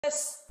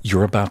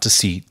You're about to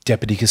see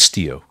Deputy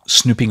Castillo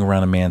snooping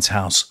around a man's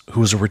house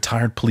who is a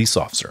retired police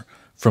officer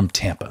from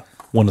Tampa.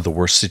 One of the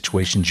worst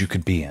situations you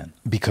could be in,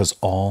 because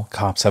all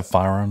cops have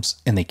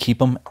firearms and they keep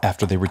them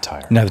after they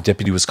retire. Now, the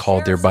deputy was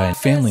called there by a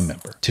family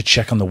member to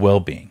check on the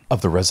well-being of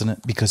the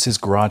resident because his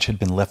garage had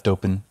been left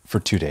open for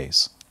 2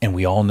 days. And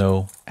we all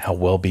know how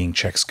well-being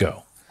checks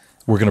go.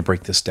 We're going to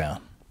break this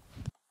down.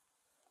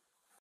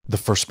 The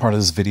first part of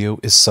this video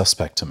is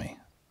suspect to me.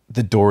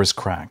 The door is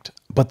cracked,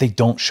 but they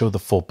don't show the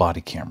full body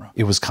camera.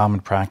 It was common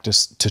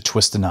practice to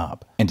twist a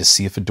knob and to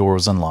see if a door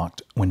was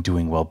unlocked when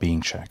doing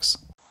well-being checks.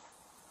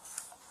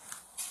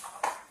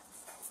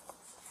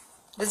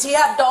 Does he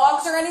have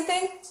dogs or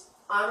anything?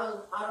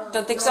 I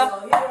Don't think so? No,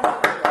 he don't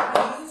have a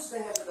dog. He used to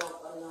have a dog,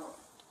 but no.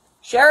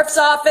 Sheriff's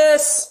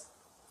office.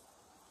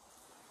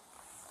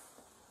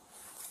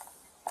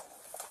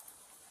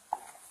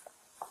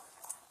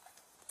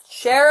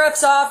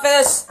 Sheriff's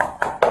office.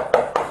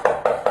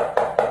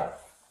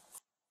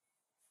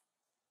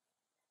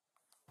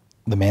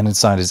 The man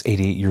inside is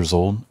 88 years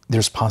old.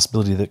 There's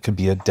possibility that it could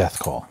be a death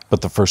call.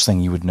 But the first thing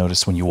you would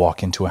notice when you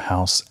walk into a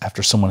house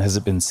after someone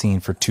hasn't been seen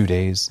for 2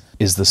 days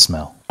is the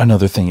smell.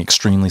 Another thing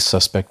extremely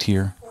suspect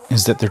here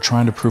is that they're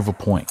trying to prove a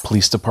point.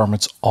 Police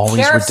departments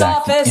always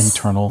redact the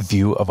internal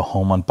view of a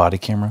home on body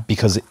camera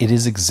because it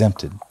is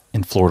exempted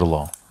in Florida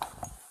law.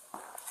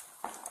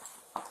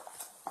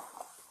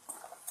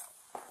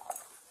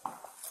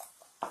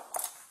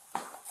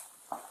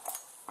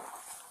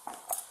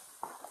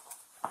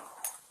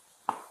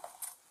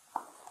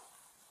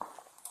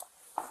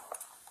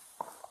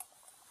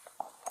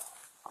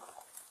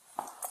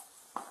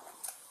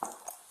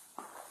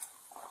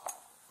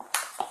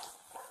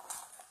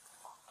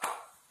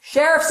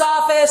 Sheriff's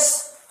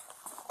office.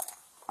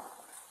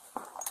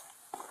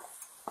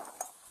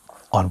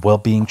 On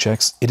well-being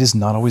checks, it is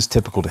not always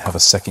typical to have a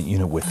second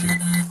unit with you.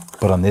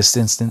 But on this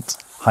instance,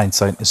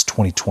 hindsight is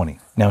 20/20.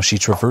 Now, she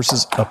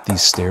traverses up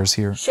these stairs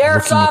here,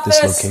 looking at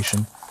this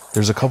location.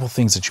 There's a couple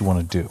things that you want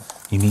to do.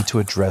 You need to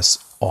address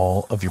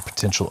all of your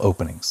potential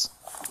openings.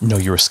 Know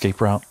your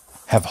escape route.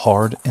 Have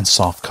hard and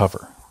soft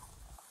cover.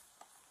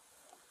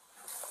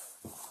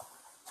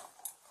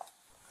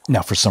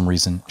 Now, for some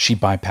reason, she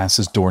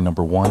bypasses door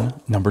number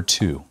 1, number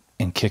 2,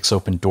 and kicks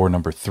open door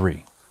number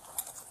 3.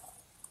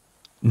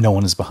 No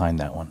one is behind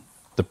that one.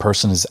 The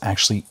person is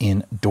actually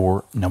in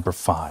door number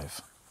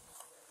 5.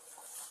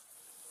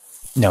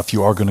 Now, if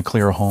you are going to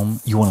clear a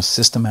home, you want to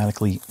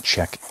systematically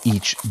check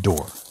each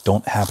door.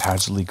 Don't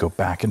haphazardly go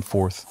back and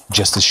forth,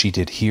 just as she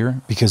did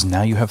here, because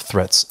now you have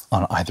threats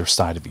on either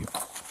side of you,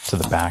 to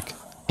the back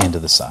and to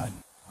the side.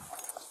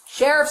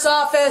 Sheriff's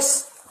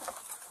office.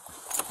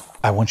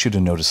 I want you to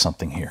notice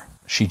something here.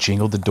 She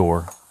jingled the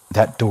door.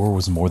 That door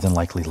was more than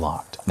likely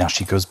locked. Now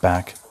she goes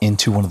back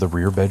into one of the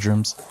rear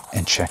bedrooms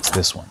and checks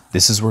this one.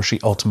 This is where she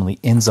ultimately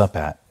ends up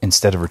at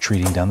instead of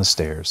retreating down the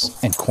stairs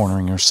and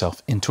cornering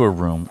herself into a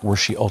room where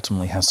she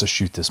ultimately has to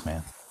shoot this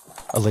man.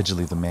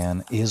 Allegedly, the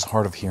man is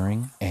hard of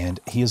hearing and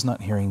he is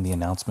not hearing the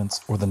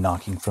announcements or the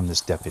knocking from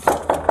this deputy.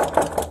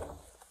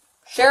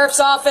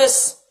 Sheriff's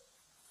office.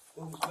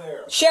 Who's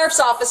there? Sheriff's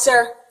office,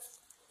 sir.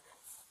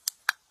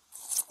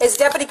 Is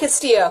Deputy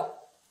Castillo.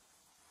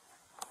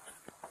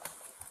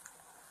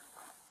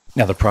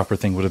 Now, the proper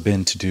thing would have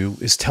been to do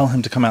is tell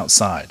him to come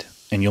outside,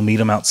 and you'll meet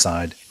him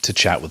outside to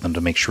chat with him to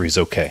make sure he's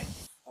okay.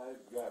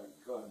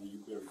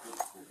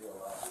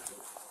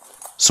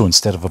 So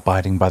instead of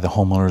abiding by the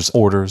homeowner's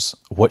orders,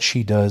 what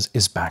she does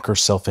is back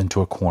herself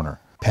into a corner,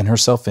 pen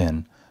herself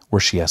in,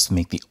 where she has to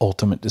make the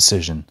ultimate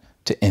decision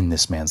to end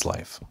this man's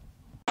life.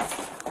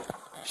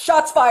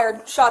 Shots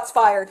fired. Shots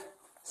fired.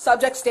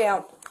 Subject's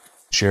down.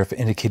 Sheriff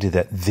indicated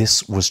that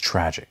this was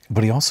tragic,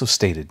 but he also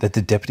stated that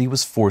the deputy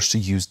was forced to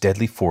use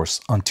deadly force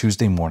on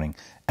Tuesday morning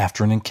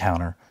after an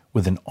encounter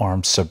with an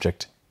armed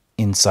subject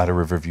inside a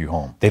Riverview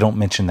home. They don't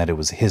mention that it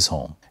was his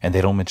home, and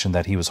they don't mention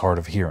that he was hard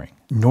of hearing,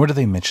 nor do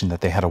they mention that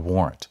they had a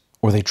warrant,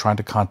 or they tried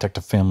to contact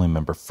a family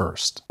member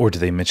first, or do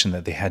they mention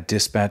that they had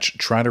dispatch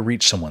try to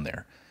reach someone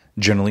there.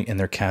 Generally, in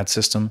their CAD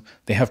system,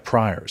 they have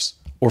priors,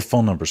 or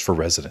phone numbers for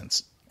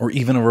residents, or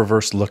even a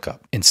reverse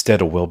lookup. Instead,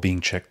 a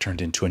well-being check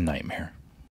turned into a nightmare.